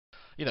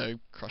you know,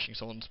 crushing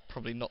someone's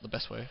probably not the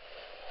best way.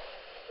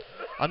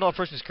 I'm not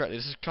approaching this correctly.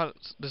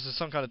 This is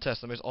some kind of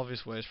test. The most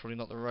obvious way is probably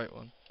not the right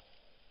one.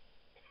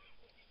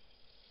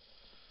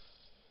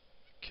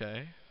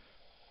 Okay.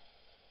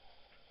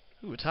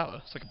 Ooh, a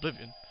tower. It's like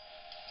Oblivion.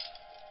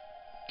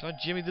 Can I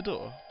jimmy the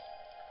door?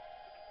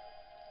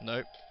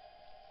 Nope.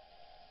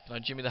 Can I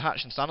jimmy the hatch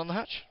and stand on the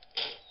hatch?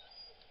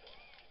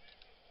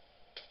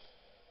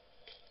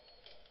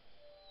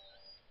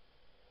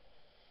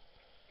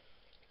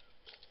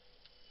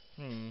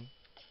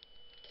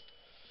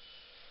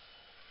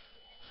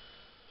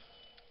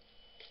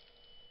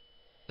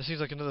 There seems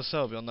like another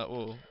cell beyond that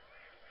wall.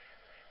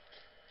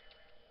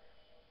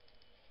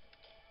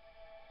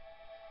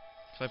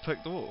 Can I poke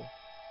the wall?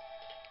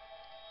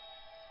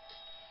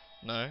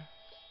 No.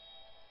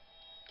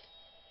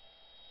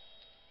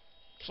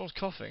 Someone's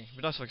coughing. It'd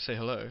be nice if I could say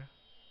hello.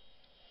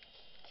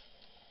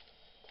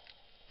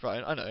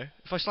 Right, I know.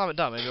 If I slam it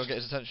down, maybe I'll get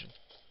his attention.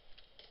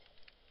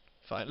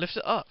 Fine. Lift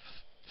it up,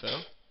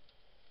 Phil.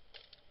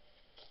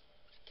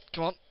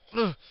 Come on.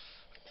 Ugh.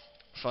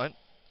 Fine.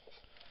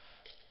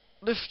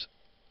 Lift.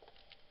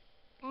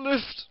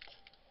 Lift.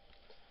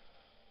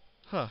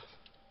 Huh.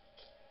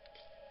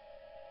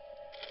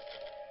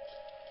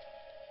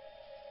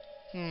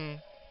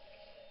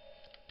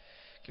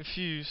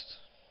 Confused.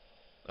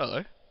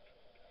 Hello.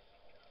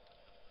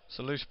 It's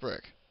a loose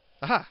brick.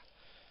 Aha!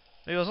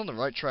 Maybe I was on the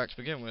right track to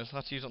begin with. I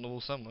had to use it on the wall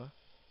somewhere.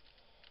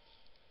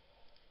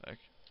 Okay.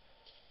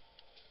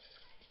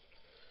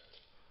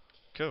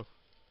 Cool.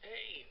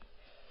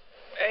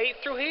 Hey,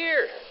 through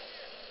here.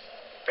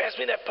 Pass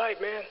me that pipe,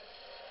 man.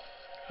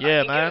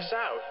 Yeah, I can man. Get us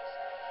out.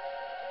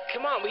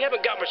 Come on, we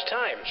haven't got much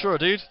time. Sure,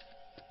 dude.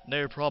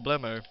 No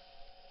problemo.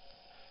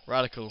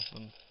 Radical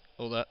and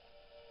all that.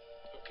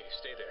 Okay,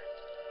 stay there.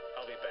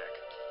 I'll be back.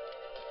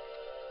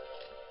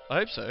 I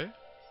hope so.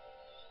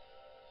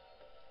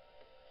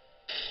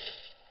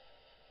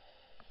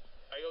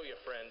 I owe you,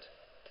 friend.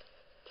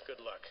 Good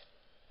luck.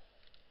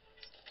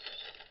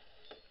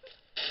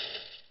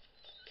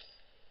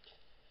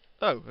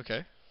 Oh,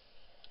 okay.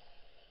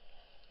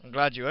 I'm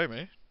glad you owe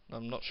me.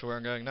 I'm not sure where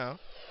I'm going now.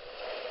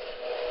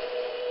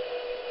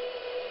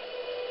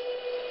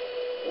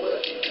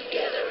 Working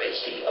together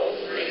is the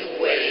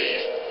only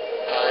way.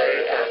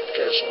 I act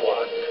as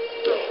one,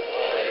 though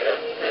I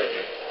am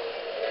many.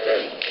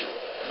 Thank you,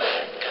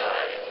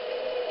 mankind.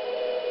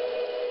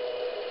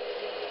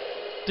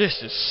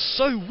 This is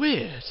so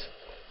weird.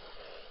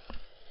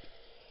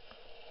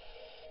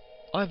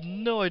 I have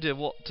no idea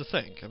what to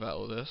think about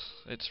all this.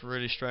 It's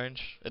really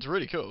strange. It's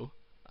really cool,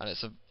 and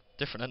it's a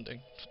different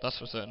ending. That's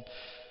for certain.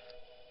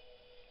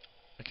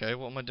 Okay,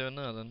 what am I doing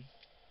now then?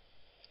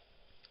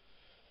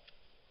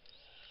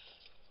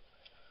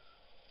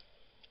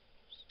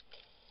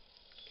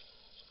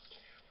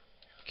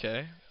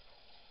 Okay.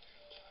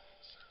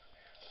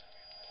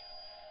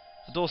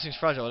 The door seems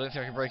fragile. I don't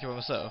think I can break it by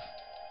myself.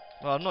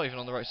 Well, I'm not even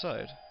on the right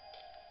side.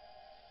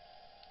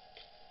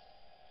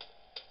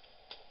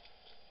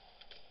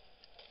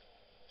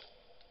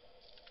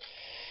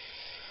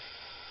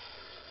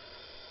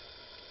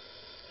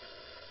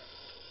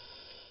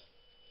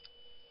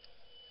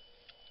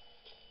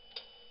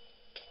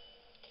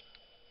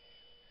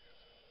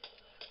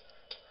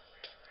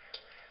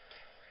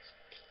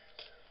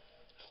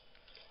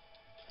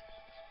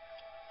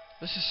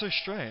 This is so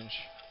strange.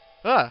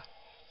 Ah! Are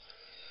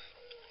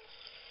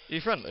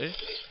you friendly?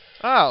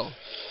 Ow!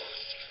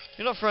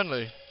 You're not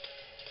friendly.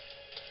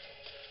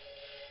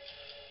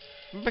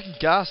 Maybe I can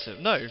gas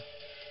him. No.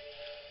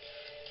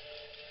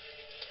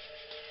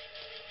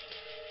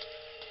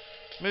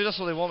 Maybe that's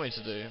what they want me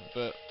to do,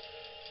 but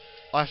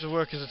I have to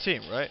work as a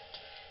team, right?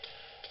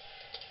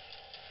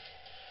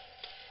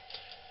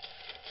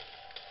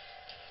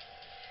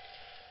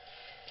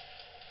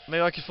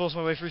 Maybe I could force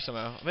my way through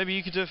somehow. Maybe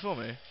you could do it for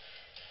me.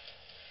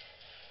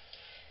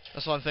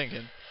 That's what I'm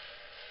thinking.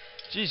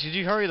 Jeez, could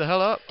you hurry the hell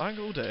up? I ain't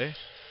got all day.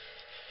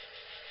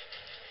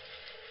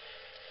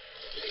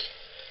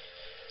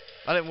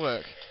 That didn't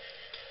work.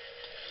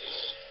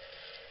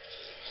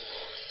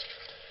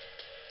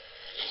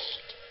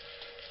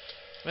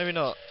 Maybe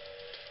not.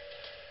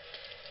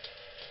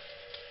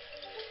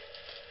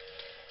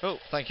 Oh,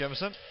 thank you,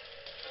 Emerson.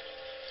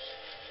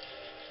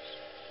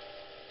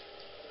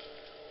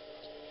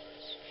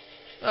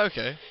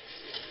 Okay.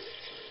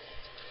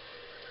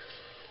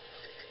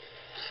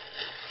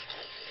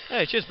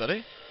 Hey, cheers,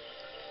 buddy.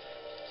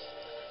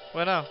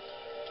 Where now?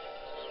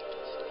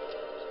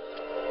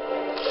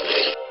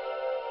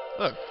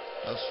 Oh,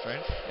 that was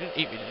strange. You didn't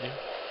eat me, did you?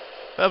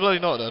 Bloody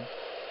not, then.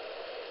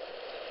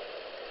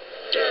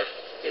 Death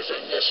is a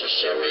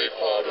necessary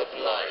part of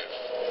life,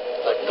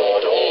 but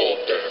not all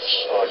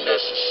deaths are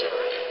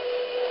necessary.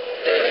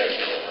 Thank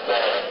you,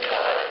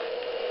 mankind.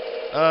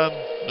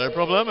 No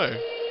problemo.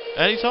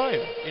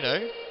 Anytime, you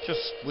know,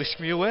 just whisk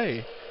me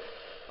away.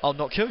 I'll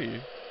not kill you.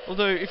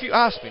 Although, if you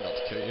asked me not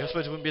to kill you, I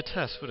suppose it wouldn't be a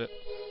test, would it?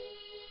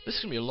 This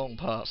is going to be a long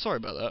part. Sorry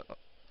about that.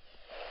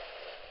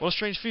 What a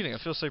strange feeling. I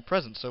feel so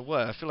present, so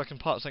aware. I feel like I'm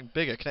part of something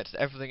bigger, connected to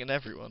everything and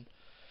everyone.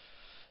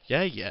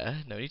 Yeah,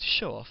 no need to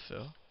show off,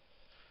 Phil.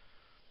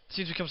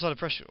 seems to become side of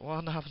pressure.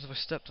 What happens if I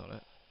stepped on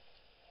it?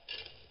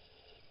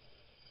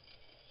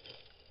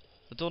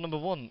 The door number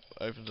 1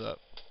 opens up.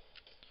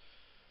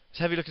 It's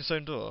a heavy looking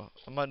stone door.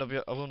 I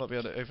will not be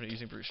able to open it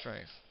using brute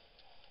strength.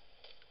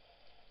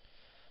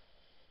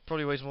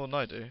 Probably weighs more than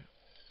I do.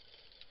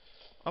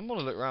 I'm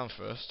gonna look around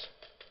first.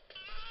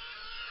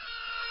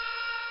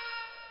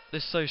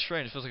 This is so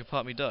strange, it feels like a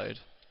part of me died.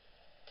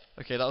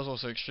 Okay, that was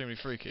also extremely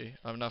freaky.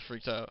 I'm now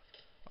freaked out.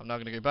 I'm now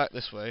gonna go back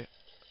this way.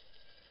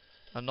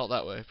 And not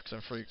that way, because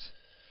I'm freaked.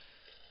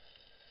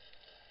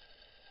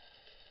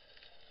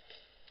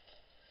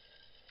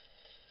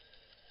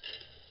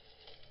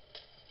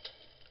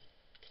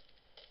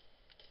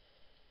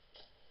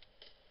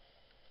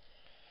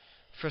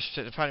 Pressure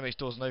detector apparently makes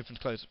doors and open and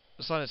close.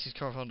 The silence is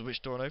correspond to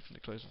which door and open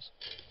it closes.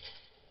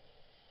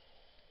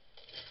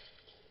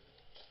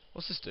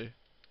 What's this do?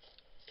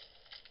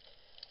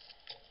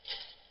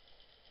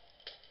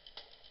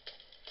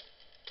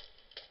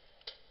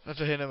 I have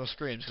to hear no more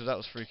screams because that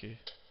was freaky.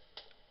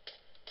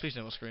 Please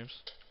no more screams.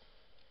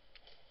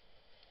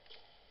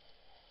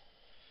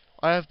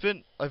 I've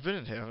been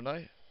in here, haven't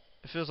I?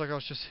 It feels like I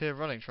was just here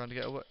running, trying to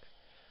get away.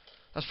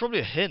 That's probably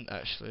a hint,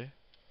 actually.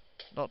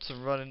 Not to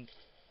run in.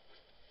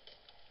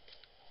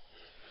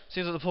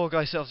 Seems like the poor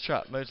guy set off the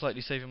trap, most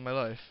likely saving my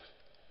life.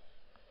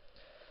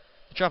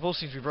 The trap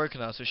also seems to be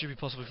broken now, so it should be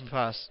possible from the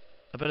past.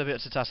 I better be able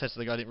to task head so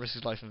the guy didn't risk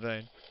his life in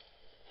vain.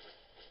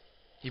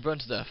 He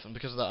burned to death, and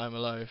because of that I'm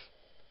alive.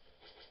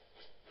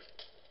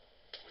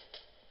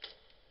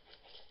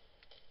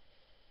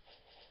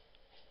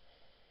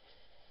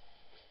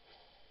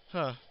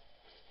 Huh.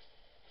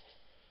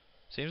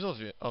 Seems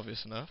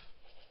obvious enough.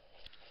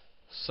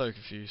 So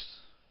confused.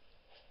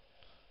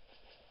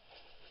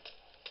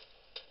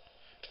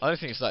 I don't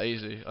think it's that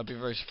easy. I'd be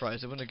very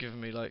surprised. They wouldn't have given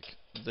me, like,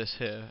 this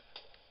here.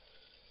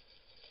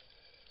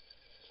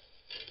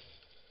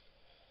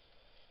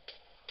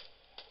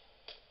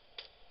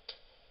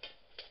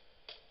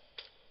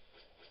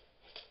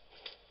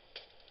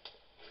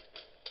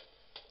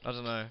 I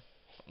don't know.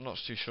 I'm not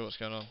too sure what's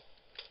going on.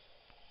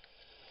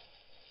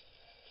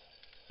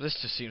 This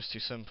just seems too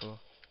simple.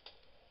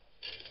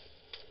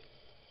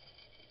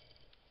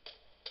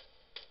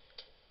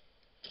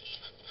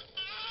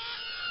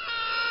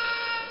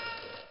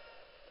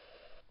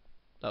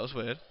 That was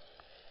weird.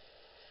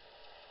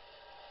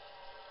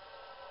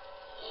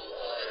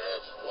 I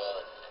have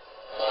won.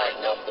 My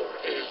number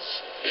is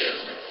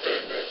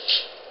infinite.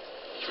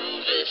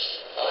 Through this,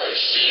 I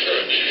see the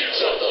needs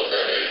of the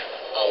many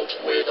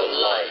outweigh the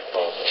life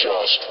of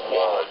just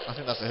one. I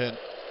think that's a hint.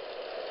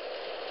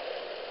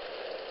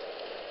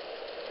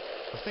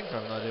 I think I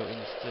have an idea what we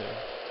need to do.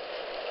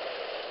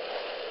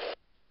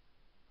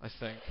 I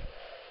think.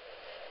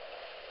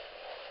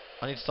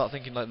 I need to start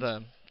thinking like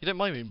them. You don't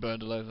mind being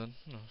burned alive then?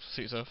 No,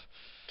 suit yourself.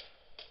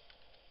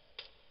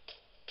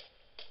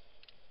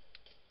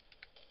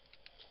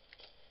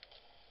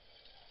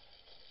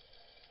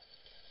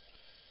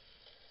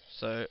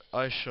 So,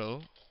 I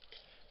shall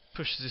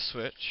push this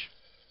switch.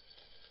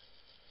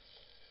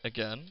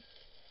 Again.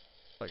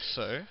 Like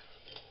so.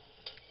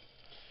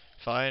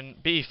 Fine.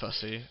 Be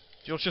fussy.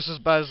 You're just as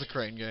bad as the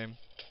crane game.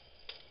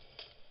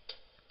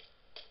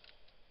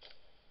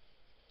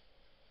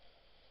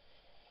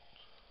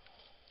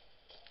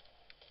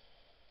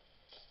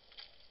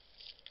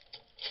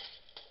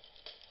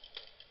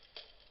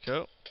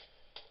 Cool.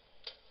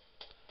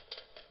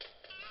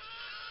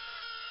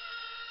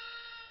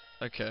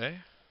 Okay.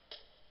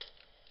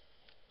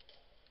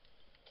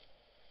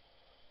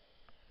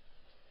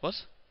 What?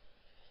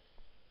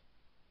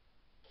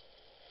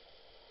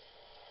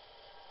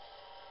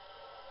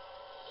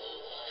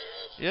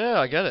 Yeah,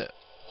 I get it.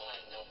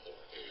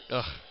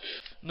 Ugh.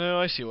 No,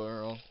 I see what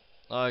we're wrong.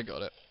 I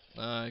got it.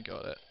 I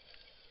got it.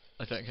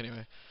 I think,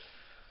 anyway.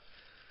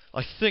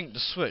 I think the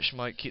switch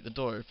might keep the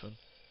door open.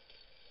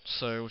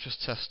 So, we'll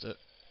just test it.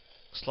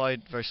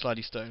 Slide, very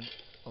slidey stone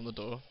on the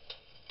door.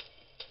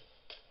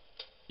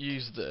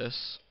 Use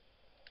this,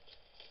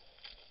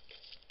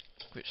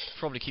 which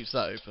probably keeps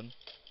that open.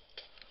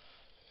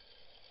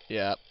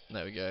 Yeah,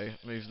 there we go.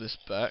 Move this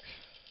back.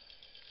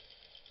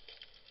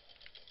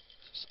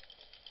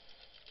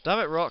 Damn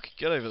it, rock!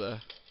 Get over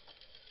there.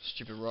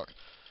 Stupid rock.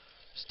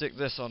 Stick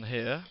this on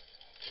here,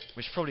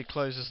 which probably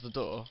closes the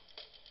door.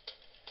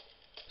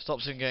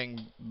 Stops him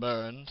getting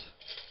burned.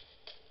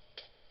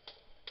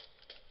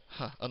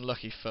 Huh,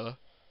 unlucky fella.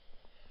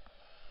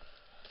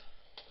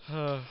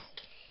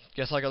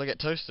 Guess I gotta get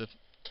toasted.